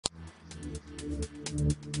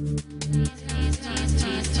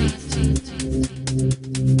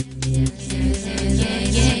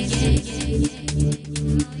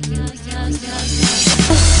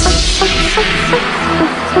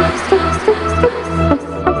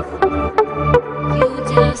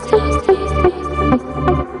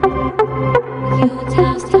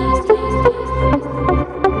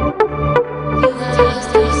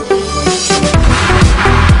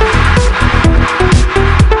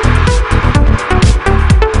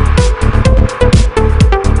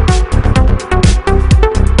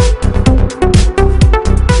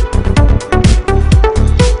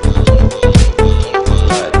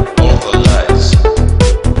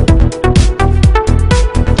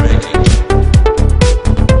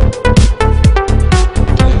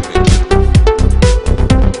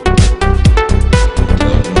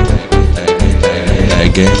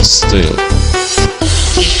again still.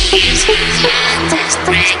 Just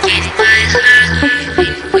breaking my heart,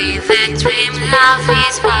 living with a dream. Love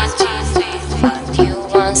is what you feel, but you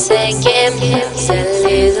once again. It's a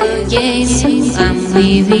little game. I'm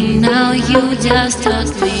leaving now, you just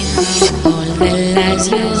taught me how. All the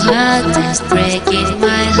lies you had, just breaking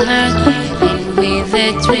my heart, living with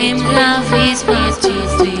a dream. Love is what you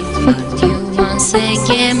feel, but you once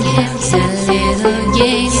again. It's a little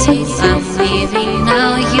game. I'm leaving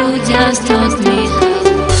now, you just taught me how.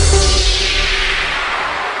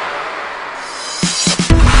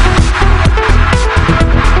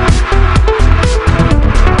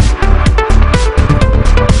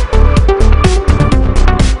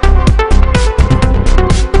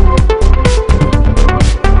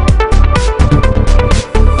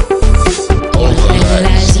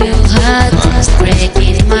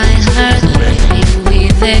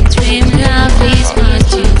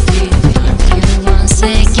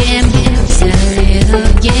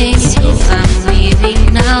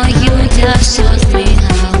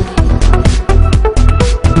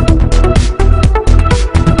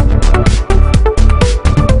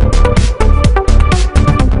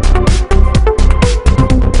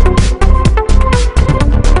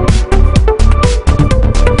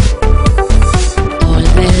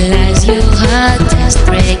 Just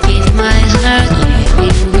breaking my heart,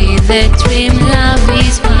 living with a dream. Love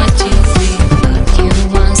is